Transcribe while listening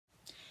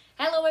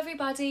Hello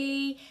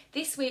everybody!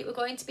 This week we're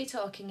going to be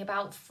talking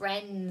about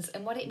friends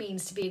and what it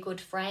means to be a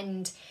good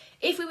friend.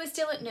 If we were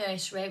still at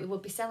nursery, we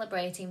would be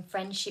celebrating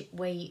Friendship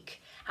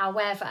Week.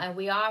 However,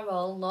 we are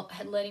all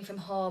learning from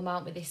home,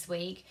 aren't we, this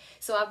week?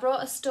 So I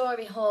brought a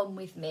story home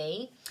with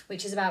me,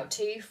 which is about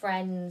two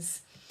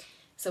friends.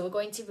 So we're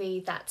going to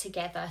read that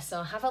together.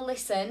 So have a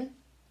listen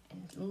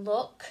and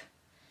look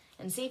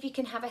and see if you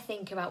can have a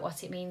think about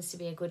what it means to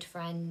be a good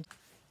friend.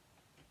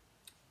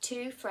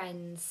 Two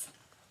friends.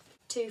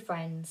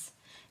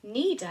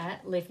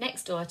 Nida lived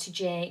next door to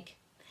Jake.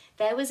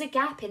 There was a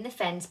gap in the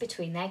fence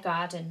between their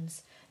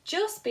gardens,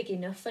 just big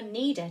enough for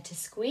Nida to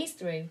squeeze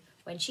through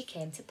when she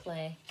came to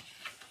play.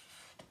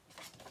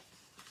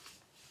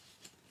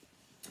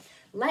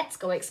 "Let's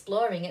go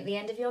exploring at the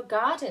end of your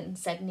garden,"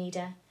 said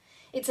Nida.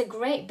 "It's a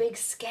great big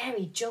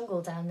scary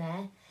jungle down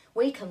there.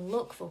 We can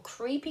look for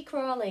creepy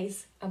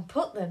crawlies and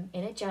put them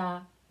in a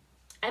jar.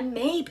 And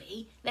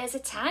maybe there's a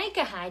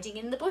tiger hiding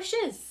in the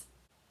bushes."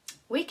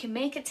 "We can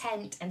make a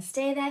tent and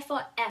stay there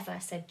forever,"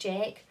 said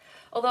Jake,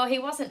 although he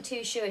wasn't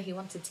too sure he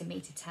wanted to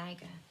meet a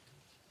tiger.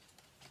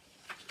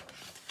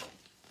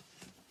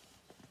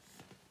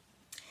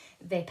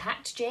 They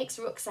packed Jake's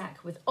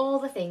rucksack with all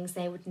the things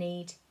they would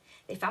need.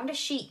 They found a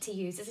sheet to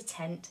use as a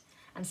tent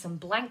and some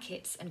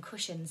blankets and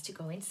cushions to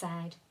go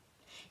inside.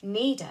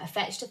 Nida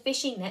fetched a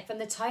fishing net from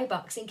the toy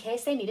box in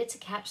case they needed to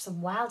catch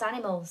some wild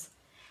animals.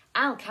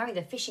 "I'll carry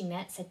the fishing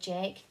net," said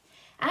Jake.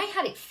 "I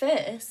had it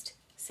first,"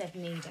 said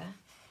Nida.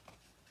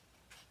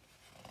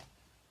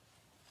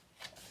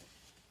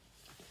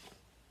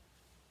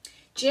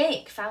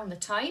 Jake found the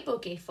toy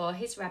buggy for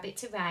his rabbit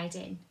to ride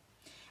in,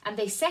 and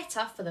they set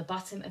off for the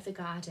bottom of the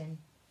garden.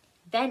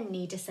 Then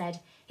Nida said,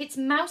 "It's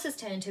Mouse's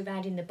turn to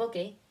ride in the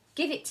buggy.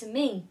 Give it to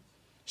me."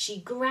 She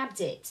grabbed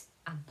it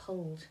and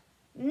pulled.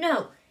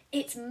 "No,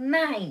 it's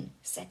mine,"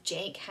 said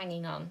Jake,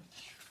 hanging on.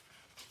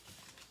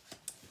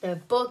 The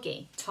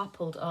buggy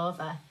toppled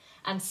over,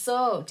 and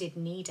so did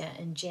Nida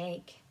and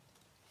Jake.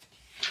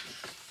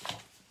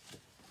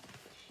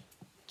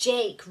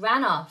 Jake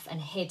ran off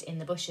and hid in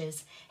the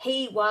bushes.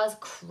 He was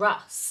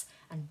cross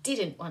and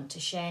didn't want to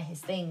share his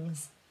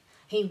things.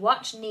 He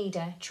watched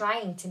Nida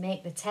trying to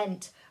make the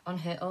tent on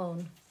her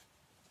own.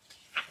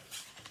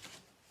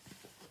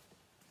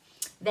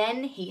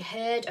 Then he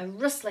heard a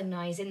rustling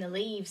noise in the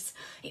leaves.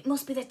 It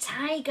must be the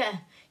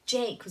tiger.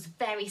 Jake was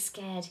very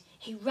scared.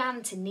 He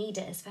ran to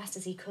Nida as fast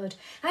as he could.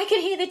 "I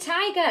can hear the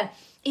tiger.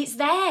 It's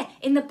there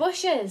in the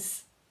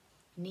bushes."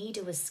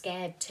 Nida was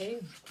scared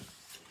too.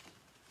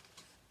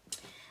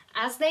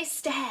 As they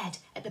stared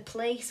at the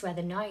place where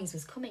the noise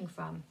was coming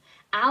from,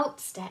 out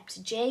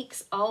stepped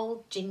Jake's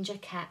old ginger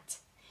cat.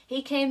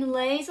 He came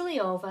lazily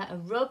over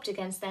and rubbed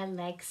against their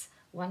legs,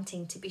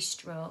 wanting to be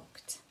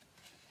stroked.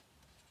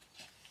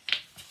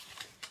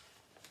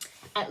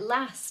 At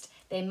last,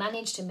 they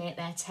managed to make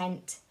their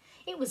tent.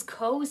 It was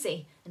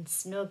cosy and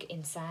snug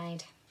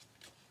inside.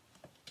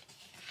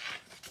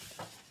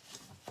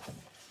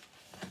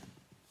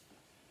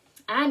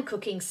 "I'm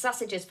cooking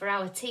sausages for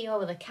our tea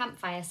over the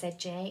campfire," said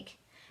Jake.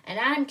 "And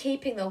I'm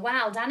keeping the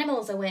wild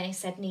animals away,"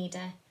 said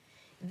Nida.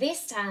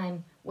 "This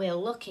time we're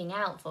looking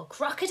out for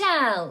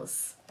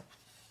crocodiles."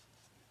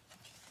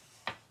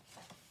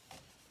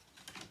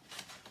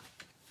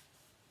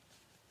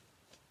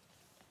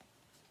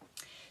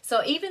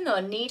 So even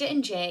though Nida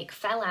and Jake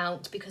fell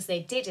out because they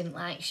didn't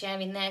like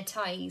sharing their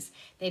toys,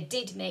 they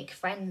did make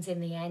friends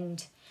in the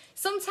end.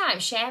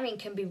 Sometimes sharing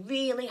can be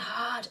really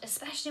hard,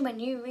 especially when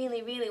you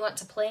really want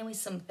to play with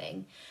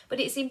something. But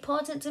it's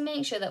important to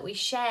make sure that we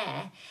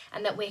share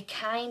and that we're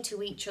kind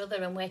to each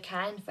other and we're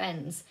kind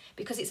friends,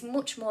 because it's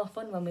much more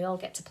fun when we all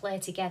get to play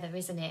together,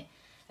 isn't it?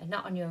 And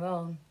not on your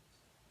own.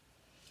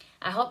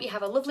 I hope you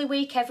have a lovely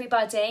week,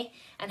 everybody,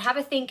 and have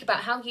a think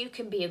about how you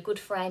can be a good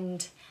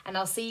friend. And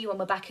I'll see you when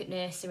we're back at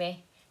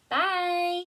nursery. Bye!